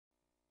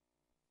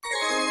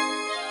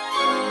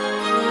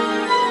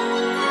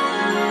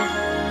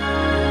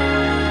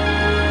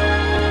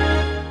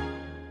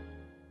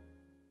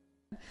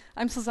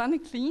I'm Susanne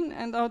Klien,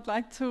 and I would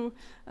like to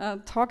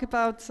talk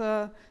about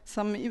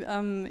some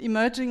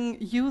emerging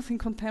youth in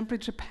contemporary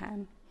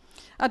Japan.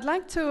 I'd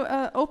like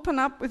to open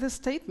up with a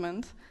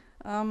statement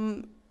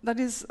that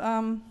is,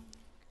 can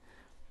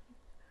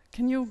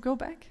you go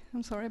back?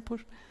 I'm sorry, I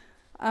pushed.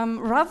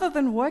 Rather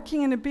than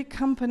working in a big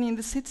company in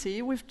the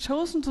city, we've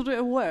chosen to do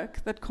a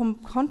work that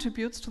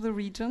contributes to the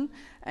region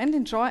and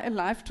enjoy a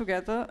life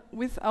together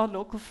with our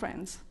local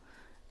friends.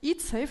 Eat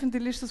safe and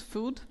delicious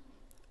food,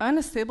 earn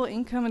a stable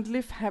income and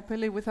live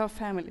happily with our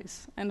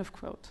families, end of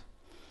quote.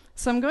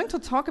 So I'm going to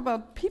talk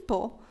about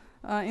people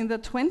in their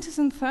 20s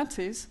and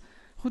 30s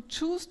who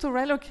choose to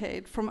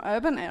relocate from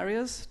urban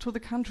areas to the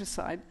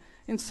countryside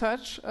in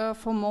search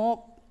for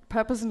more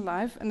purpose in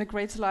life and a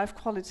greater life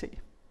quality.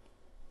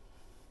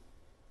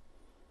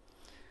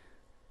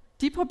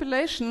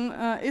 Depopulation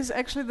is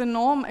actually the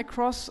norm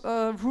across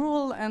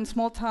rural and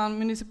small-town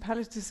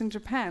municipalities in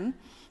Japan,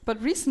 but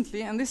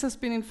recently, and this has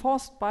been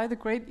enforced by the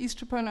Great East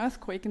Japan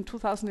earthquake in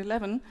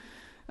 2011,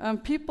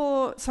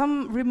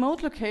 some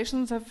remote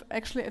locations have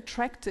actually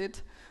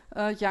attracted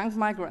young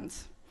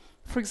migrants.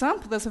 For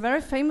example, there's a very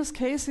famous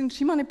case in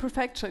Shimane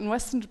Prefecture in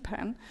Western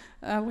Japan.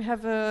 We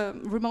have a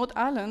remote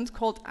island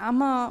called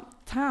Ama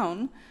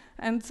Town,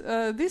 and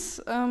this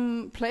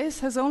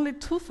place has only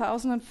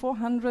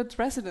 2,400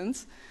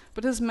 residents,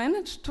 but has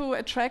managed to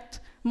attract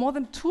more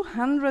than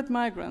 200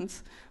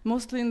 migrants,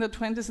 mostly in their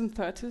 20s and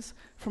 30s,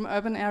 from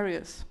urban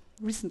areas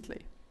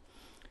recently.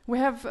 We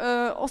have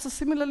also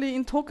similarly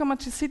in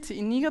Tokamachi City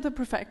in Niigata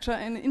Prefecture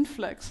an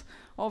influx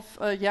of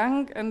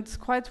young and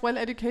quite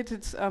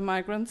well-educated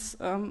migrants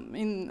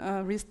in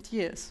recent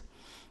years.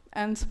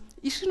 And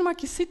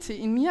Ishinomaki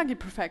City in Miyagi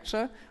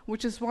Prefecture,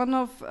 which is one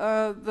of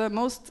the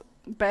most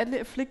badly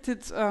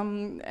afflicted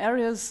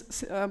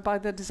areas by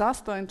the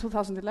disaster in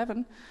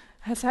 2011,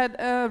 has had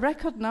a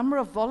record number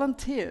of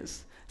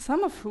volunteers,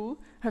 some of who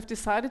have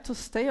decided to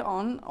stay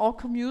on or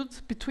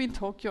commute between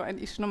Tokyo and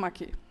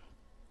Ishinomaki.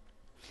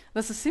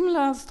 There's a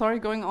similar story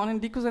going on in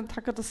Rikuzen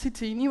Takata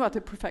City in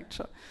Iwate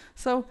Prefecture.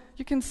 So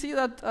you can see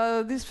that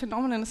this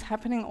phenomenon is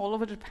happening all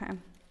over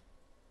Japan.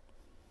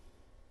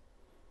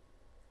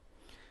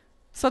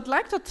 So I'd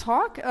like to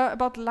talk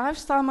about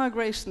lifestyle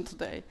migration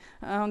today.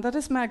 That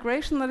is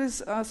migration that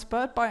is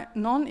spurred by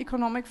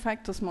non-economic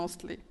factors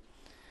mostly.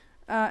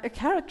 A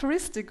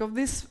characteristic of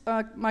this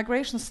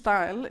migration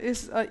style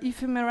is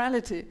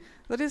ephemerality.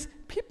 That is,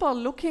 people are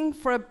looking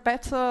for a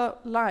better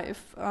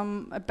life,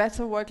 a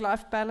better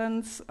work-life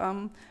balance.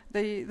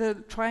 They're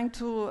trying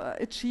to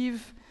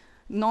achieve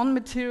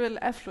non-material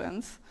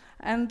affluence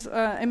and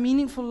a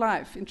meaningful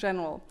life in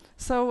general.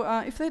 So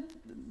if they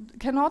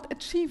cannot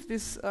achieve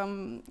this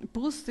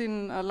boost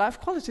in life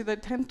quality, they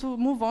tend to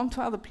move on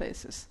to other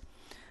places.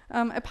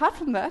 Apart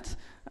from that,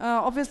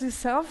 obviously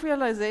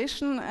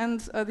self-realization and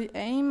the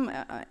aim,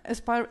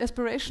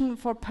 aspiration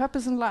for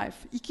purpose in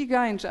life,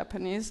 ikigai in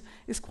Japanese,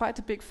 is quite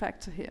a big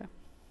factor here.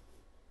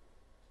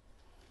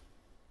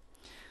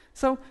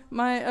 So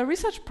my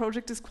research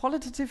project is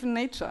qualitative in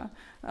nature.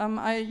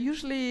 I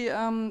usually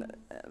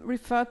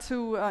refer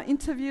to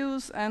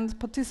interviews and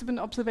participant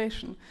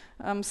observation,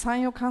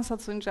 sanyo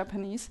kansatsu in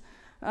Japanese.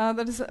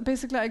 That is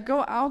basically I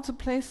go out to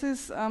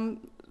places,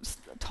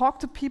 talk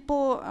to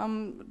people,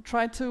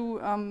 try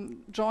to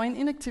join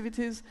in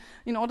activities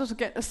in order to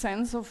get a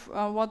sense of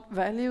what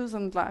values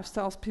and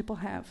lifestyles people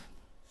have.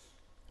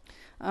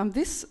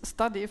 This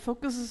study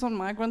focuses on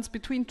migrants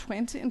between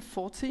 20 and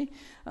 40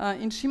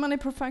 in Shimane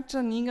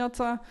Prefecture,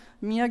 Niigata,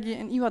 Miyagi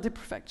and Iwate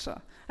Prefecture.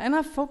 And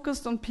I've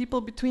focused on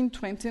people between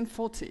 20 and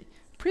 40.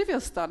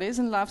 Previous studies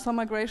in lifestyle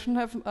migration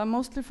have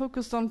mostly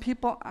focused on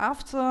people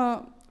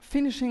after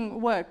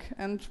finishing work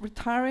and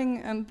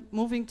retiring and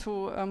moving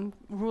to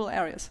rural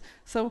areas.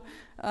 So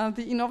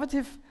the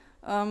innovative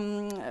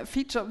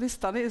feature of this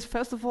study is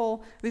first of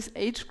all this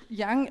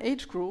young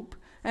age group,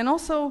 and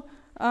also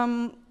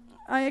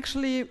I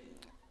actually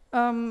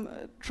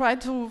try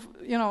to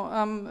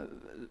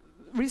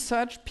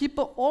research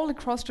people all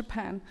across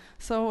Japan.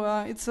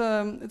 So it's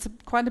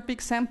quite a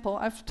big sample.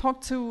 I've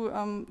talked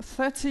to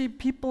 30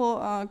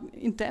 people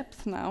in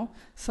depth now.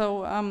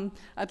 So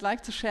I'd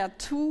like to share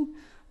two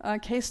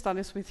case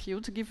studies with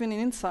you to give you an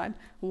insight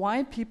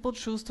why people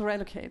choose to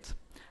relocate.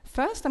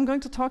 First, I'm going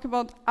to talk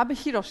about Abe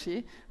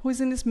Hiroshi, who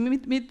is in his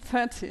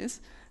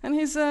mid-30s, and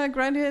he's a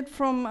graduate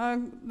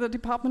from the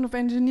Department of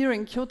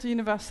Engineering, Kyoto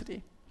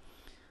University.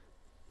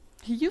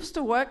 He used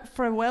to work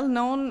for a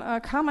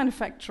well-known car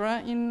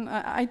manufacturer in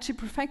Aichi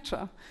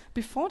Prefecture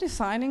before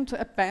deciding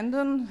to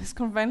abandon his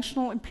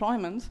conventional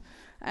employment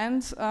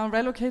and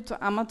relocate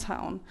to Ama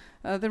Town,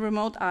 the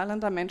remote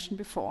island I mentioned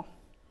before.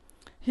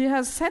 He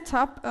has set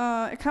up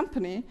a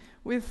company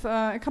with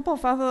a couple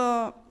of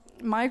other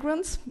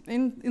migrants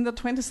in the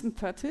 20s and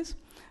 30s,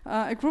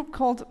 a group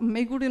called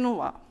Meguri no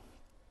Wa.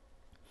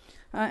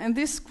 And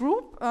this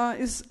group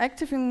is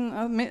active in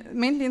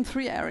mainly in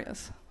three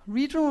areas: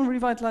 regional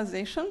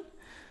revitalization,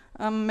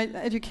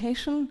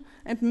 education,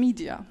 and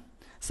media.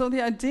 So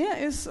the idea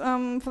is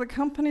for the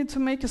company to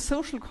make a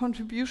social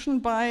contribution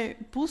by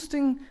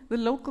boosting the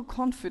local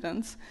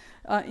confidence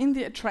in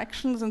the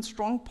attractions and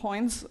strong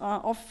points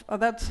of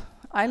that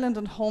island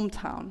and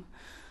hometown.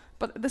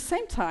 But at the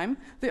same time,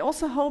 they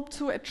also hope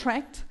to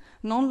attract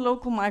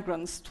non-local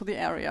migrants to the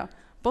area,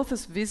 both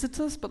as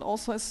visitors but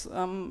also as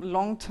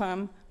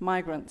long-term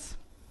migrants.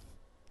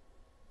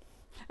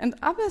 And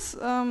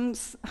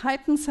Abe's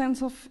heightened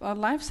sense of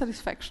life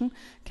satisfaction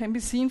can be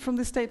seen from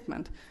this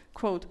statement.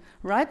 Quote,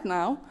 "Right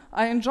now,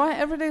 I enjoy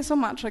every day so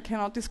much I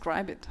cannot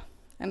describe it."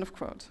 End of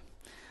quote.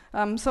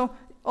 So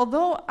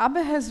although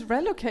Abe has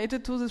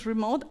relocated to this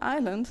remote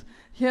island,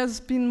 he has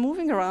been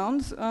moving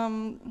around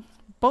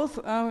both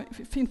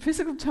in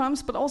physical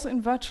terms but also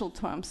in virtual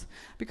terms,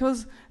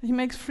 because he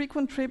makes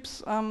frequent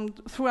trips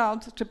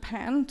throughout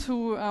Japan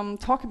to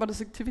talk about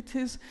his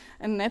activities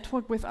and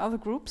network with other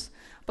groups,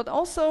 but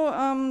also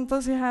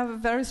does he have a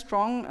very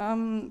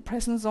strong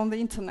presence on the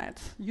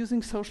internet,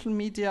 using social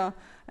media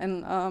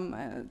and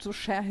to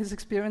share his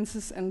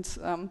experiences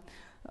and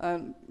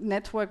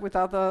network with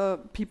other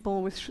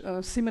people with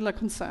similar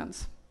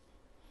concerns.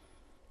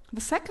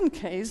 The second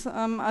case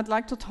I'd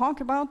like to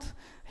talk about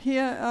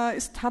here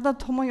is Tada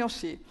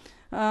Tomoyoshi,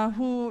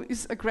 who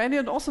is a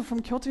graduate also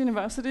from Kyoto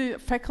University,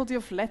 Faculty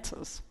of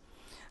Letters.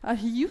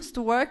 He used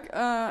to work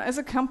as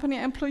a company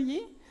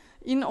employee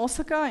in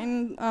Osaka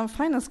in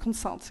finance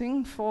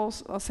consulting for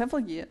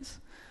several years.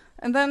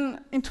 And then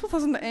in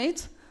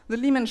 2008, the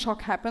Lehman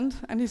shock happened,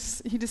 and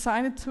he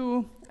decided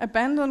to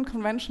abandon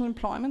conventional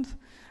employment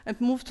and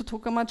move to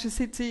Tokomachi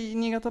City in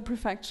Niigata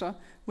Prefecture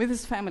with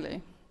his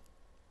family.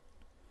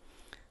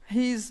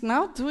 He's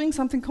now doing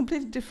something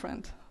completely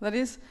different. That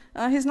is,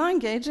 he's now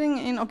engaging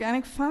in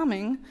organic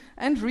farming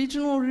and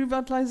regional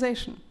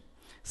revitalization.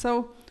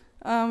 So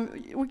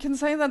we can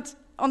say that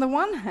on the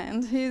one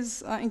hand,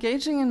 he's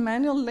engaging in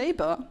manual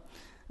labor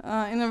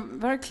in a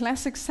very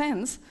classic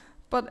sense,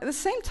 but at the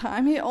same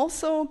time, he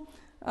also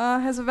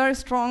has a very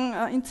strong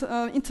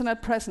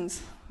internet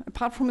presence.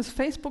 Apart from his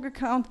Facebook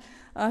account,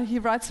 he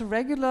writes a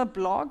regular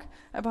blog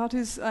about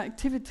his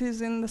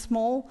activities in the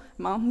small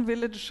mountain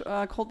village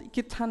called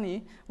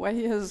Ikitani, where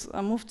he has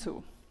moved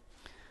to.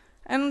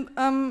 And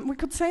we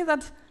could say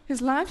that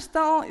his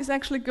lifestyle is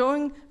actually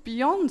going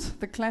beyond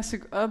the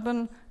classic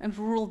urban and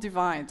rural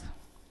divide.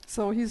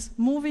 So he's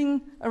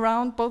moving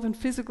around both in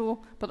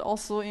physical but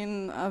also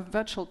in a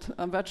virtual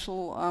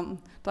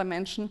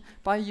dimension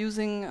by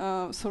using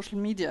social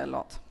media a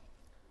lot.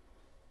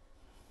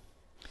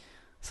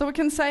 So we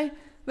can say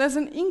there's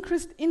an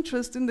increased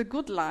interest in the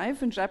good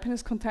life in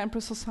Japanese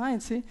contemporary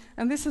society,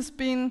 and this has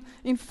been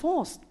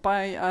enforced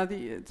by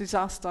the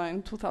disaster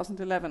in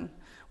 2011.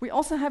 We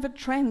also have a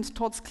trend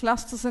towards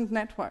clusters and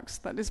networks.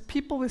 That is,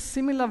 people with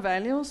similar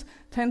values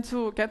tend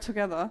to get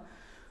together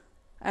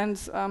and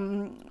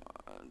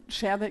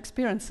share their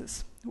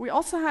experiences. We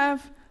also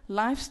have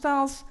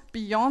lifestyles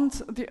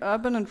beyond the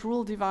urban and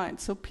rural divide.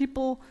 So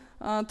people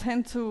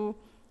tend to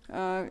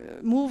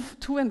move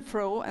to and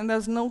fro, and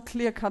there's no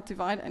clear-cut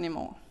divide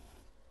anymore.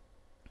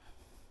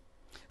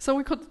 So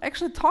we could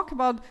actually talk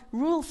about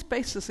rural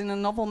spaces in a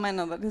novel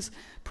manner. That is,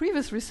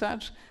 previous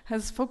research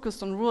has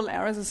focused on rural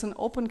areas as an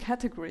open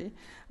category.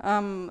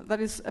 That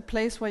is a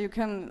place where you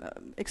can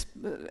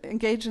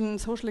engage in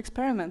social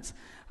experiments.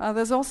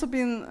 There's also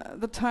been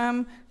the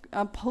term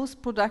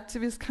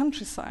post-productivist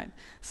countryside.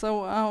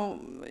 So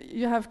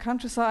you have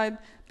countryside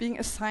being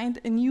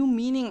assigned a new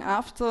meaning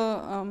after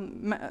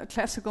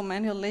classical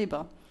manual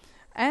labor.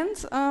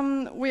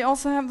 And we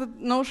also have the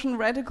notion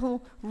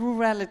radical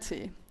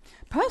rurality.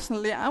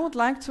 Personally, I would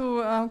like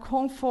to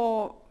call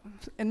for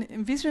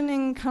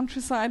envisioning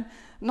countryside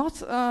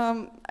not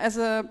as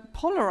a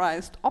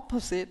polarized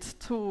opposite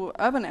to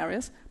urban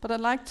areas, but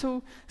I'd like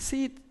to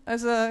see it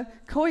as a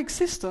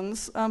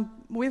coexistence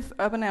with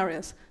urban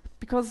areas.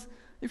 Because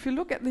if you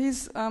look at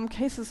these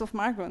cases of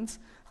migrants,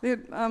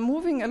 they're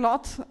moving a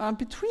lot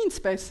between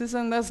spaces,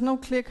 and there's no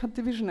clear-cut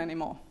division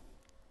anymore.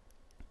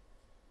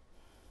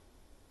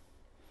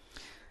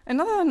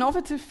 Another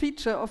innovative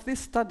feature of this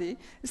study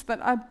is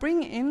that I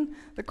bring in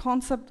the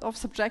concept of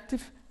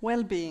subjective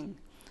well-being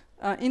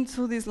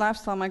into this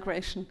lifestyle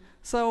migration.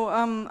 So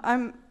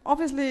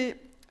obviously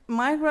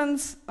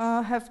migrants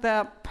have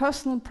their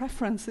personal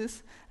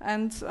preferences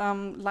and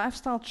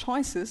lifestyle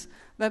choices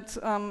that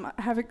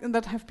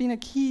have been a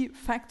key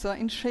factor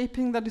in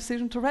shaping the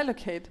decision to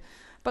relocate.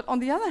 But on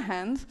the other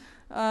hand,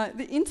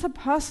 the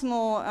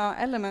interpersonal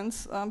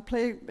elements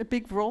play a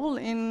big role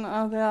in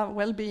their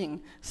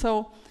well-being.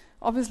 So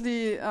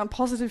obviously,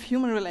 positive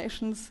human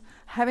relations,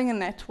 having a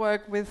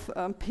network with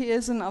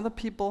peers and other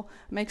people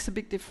makes a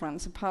big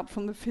difference, apart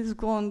from the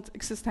physical and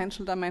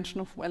existential dimension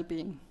of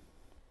well-being.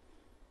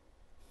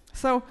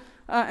 So,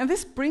 and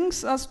this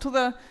brings us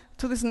to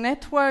this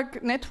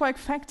network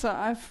factor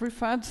I've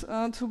referred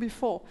to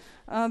before.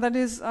 That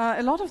is,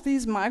 a lot of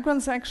these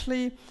migrants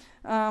actually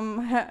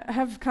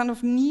have kind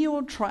of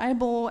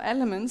neo-tribal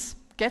elements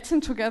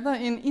getting together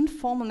in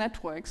informal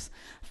networks.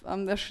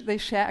 They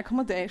share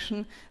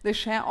accommodation, they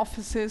share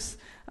offices,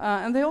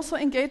 and they also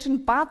engage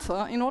in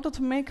barter in order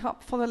to make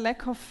up for the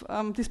lack of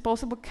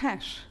disposable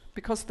cash,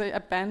 because they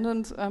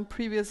abandoned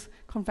previous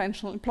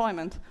conventional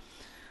employment.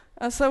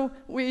 So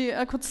we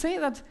could say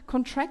that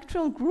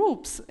contractual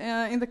groups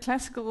in the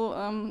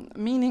classical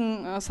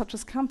meaning, such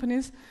as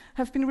companies,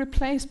 have been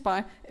replaced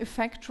by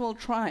effectual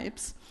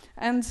tribes,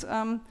 and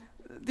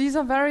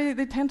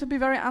they tend to be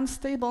very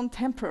unstable and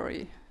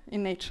temporary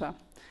in nature.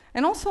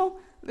 And also,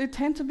 they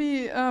tend to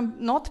be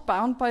not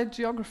bound by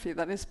geography.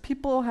 That is,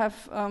 people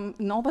have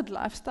nomad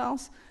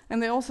lifestyles,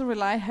 and they also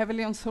rely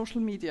heavily on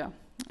social media,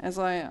 as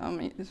I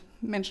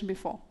mentioned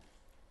before.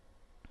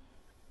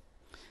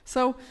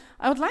 So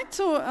I would like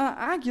to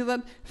argue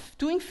that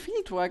doing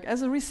fieldwork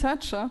as a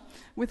researcher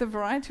with a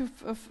variety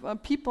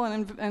of people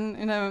and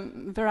in a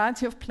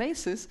variety of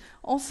places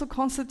also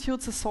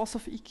constitutes a source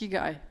of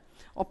ikigai,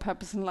 or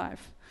purpose in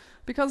life.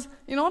 Because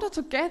in order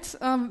to get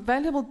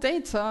valuable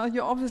data,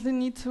 you obviously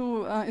need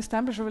to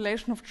establish a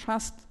relation of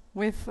trust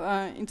with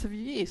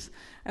interviewees.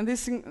 And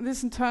this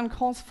in turn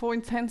calls for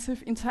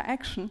intensive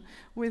interaction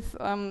with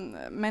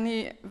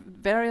many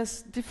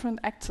various different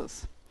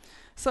actors.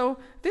 So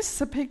this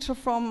is a picture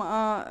from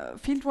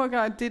fieldwork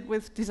I did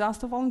with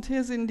disaster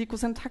volunteers in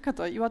Rikuzen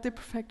Takata, Iwate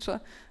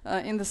Prefecture,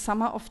 in the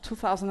summer of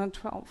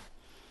 2012.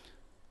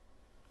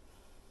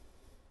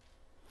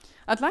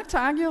 I'd like to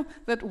argue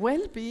that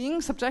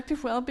well-being,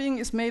 subjective well-being,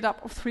 is made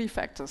up of three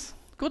factors.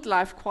 Good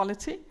life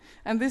quality,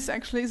 and this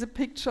actually is a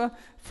picture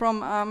from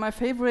my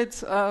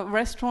favorite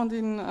restaurant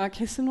in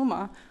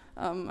Kesenuma,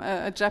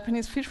 a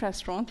Japanese fish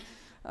restaurant.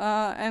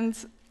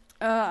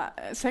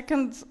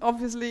 Second,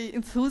 obviously,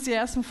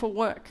 enthusiasm for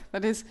work.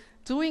 That is,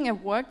 doing a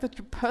work that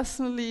you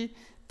personally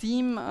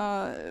deem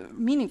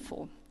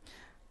meaningful.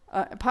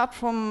 Apart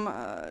from,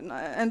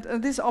 and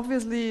this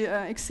obviously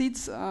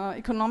exceeds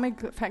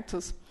economic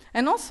factors.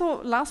 And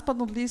also, last but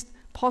not least,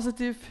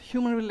 positive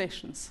human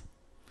relations.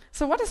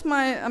 So what is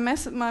my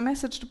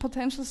message to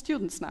potential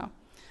students now?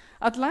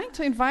 I'd like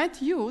to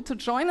invite you to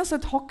join us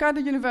at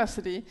Hokkaido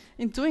University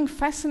in doing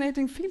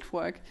fascinating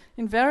fieldwork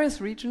in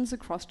various regions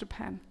across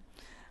Japan.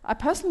 I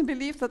personally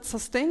believe that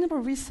sustainable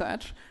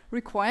research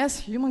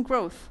requires human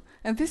growth,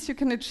 and this you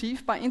can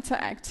achieve by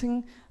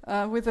interacting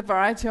with a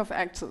variety of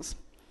actors.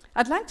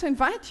 I'd like to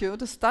invite you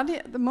to study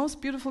at the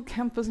most beautiful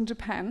campus in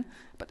Japan,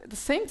 but at the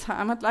same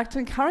time I'd like to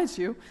encourage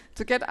you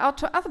to get out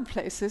to other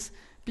places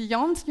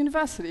beyond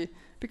university,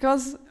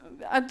 because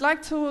I'd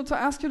like to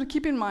ask you to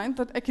keep in mind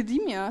that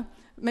academia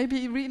may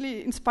be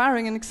really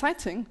inspiring and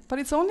exciting, but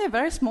it's only a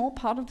very small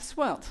part of this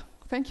world.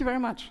 Thank you very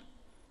much.